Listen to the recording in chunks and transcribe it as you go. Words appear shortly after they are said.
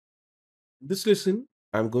In this lesson,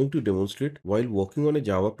 I'm going to demonstrate while working on a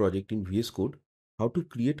Java project in VS Code how to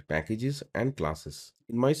create packages and classes.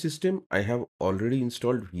 In my system, I have already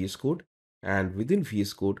installed VS Code, and within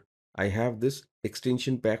VS Code, I have this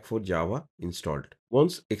extension pack for Java installed.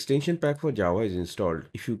 Once extension pack for Java is installed,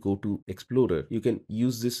 if you go to Explorer, you can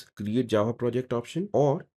use this create Java project option,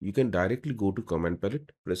 or you can directly go to command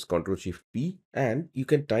palette, press Ctrl Shift P, and you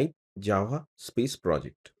can type Java space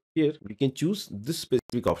project. Here we can choose this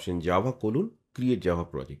specific option Java colon create Java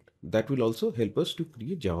project. That will also help us to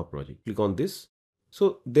create Java project. Click on this.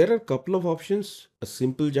 So there are a couple of options. A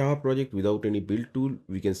simple Java project without any build tool.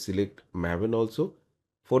 We can select Maven also.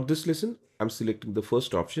 For this lesson, I'm selecting the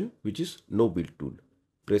first option, which is no build tool.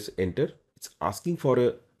 Press enter. It's asking for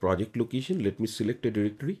a project location. Let me select a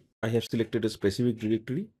directory. I have selected a specific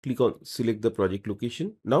directory. Click on select the project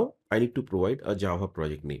location. Now I need to provide a Java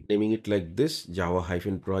project name. Naming it like this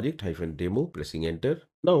Java-project-demo, pressing enter.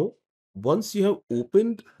 Now, once you have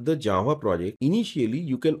opened the Java project, initially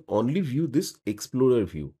you can only view this Explorer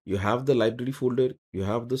view. You have the library folder, you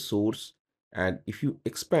have the source, and if you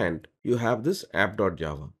expand, you have this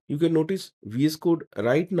app.java. You can notice VS Code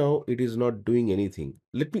right now, it is not doing anything.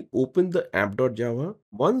 Let me open the app.java.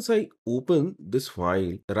 Once I open this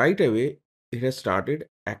file, right away, it has started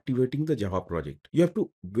activating the Java project. You have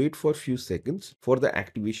to wait for a few seconds for the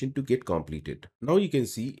activation to get completed. Now you can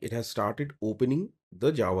see it has started opening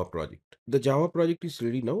the Java project. The Java project is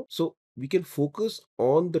ready now. So we can focus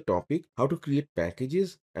on the topic how to create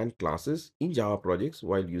packages and classes in Java projects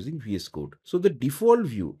while using VS Code. So the default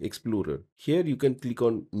view Explorer, here you can click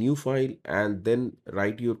on new file and then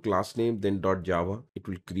write your class name, then .java. It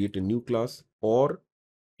will create a new class, or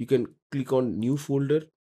you can click on new folder.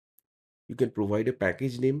 You can provide a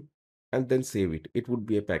package name and then save it. It would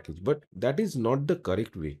be a package, but that is not the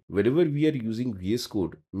correct way. Wherever we are using VS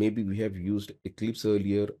Code, maybe we have used Eclipse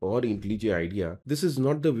earlier or IntelliJ IDEA. This is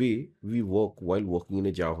not the way we work while working in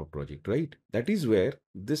a Java project, right? That is where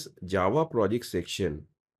this Java project section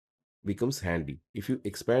becomes handy. If you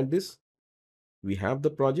expand this, we have the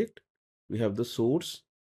project, we have the source.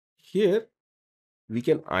 Here, we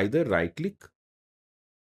can either right click,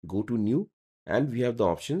 go to new, and we have the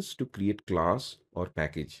options to create class or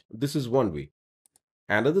package. This is one way.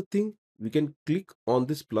 Another thing, we can click on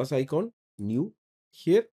this plus icon, new.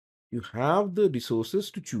 Here, you have the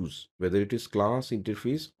resources to choose, whether it is class,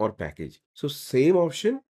 interface, or package. So same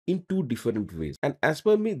option in two different ways. And as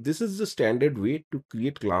per me, this is the standard way to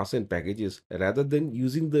create class and packages rather than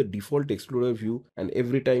using the default Explorer view and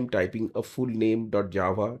every time typing a full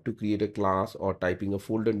name.java to create a class or typing a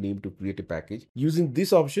folder name to create a package. Using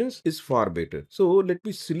these options is far better. So let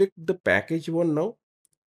me select the package one now.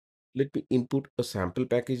 Let me input a sample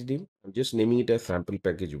package name. I'm just naming it as sample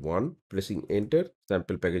package 1, pressing enter.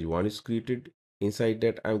 Sample package 1 is created. Inside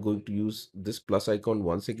that, I'm going to use this plus icon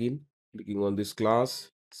once again, clicking on this class,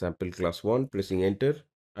 sample class 1, pressing enter.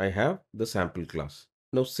 I have the sample class.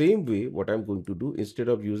 Now, same way, what I'm going to do, instead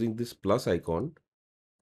of using this plus icon,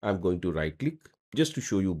 I'm going to right click just to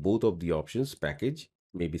show you both of the options, package,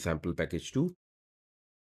 maybe sample package 2.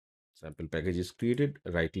 Sample package is created,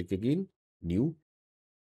 right click again, new,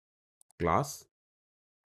 class.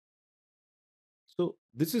 So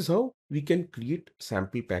this is how we can create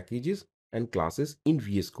sample packages and classes in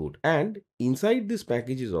VS Code. And inside this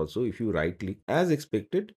packages also, if you right click as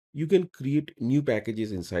expected, you can create new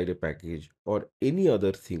packages inside a package or any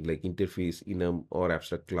other thing like interface, enum, or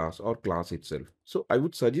abstract class or class itself. So I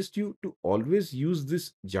would suggest you to always use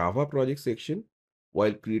this Java project section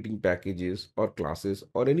while creating packages or classes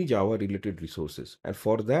or any Java related resources. And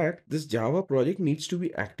for that, this Java project needs to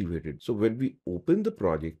be activated. So when we open the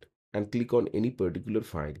project and click on any particular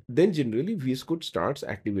file, then generally VS Code starts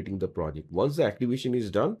activating the project. Once the activation is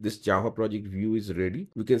done, this Java project view is ready.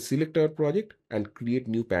 We can select our project and create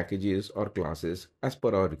new packages or classes as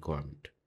per our requirement.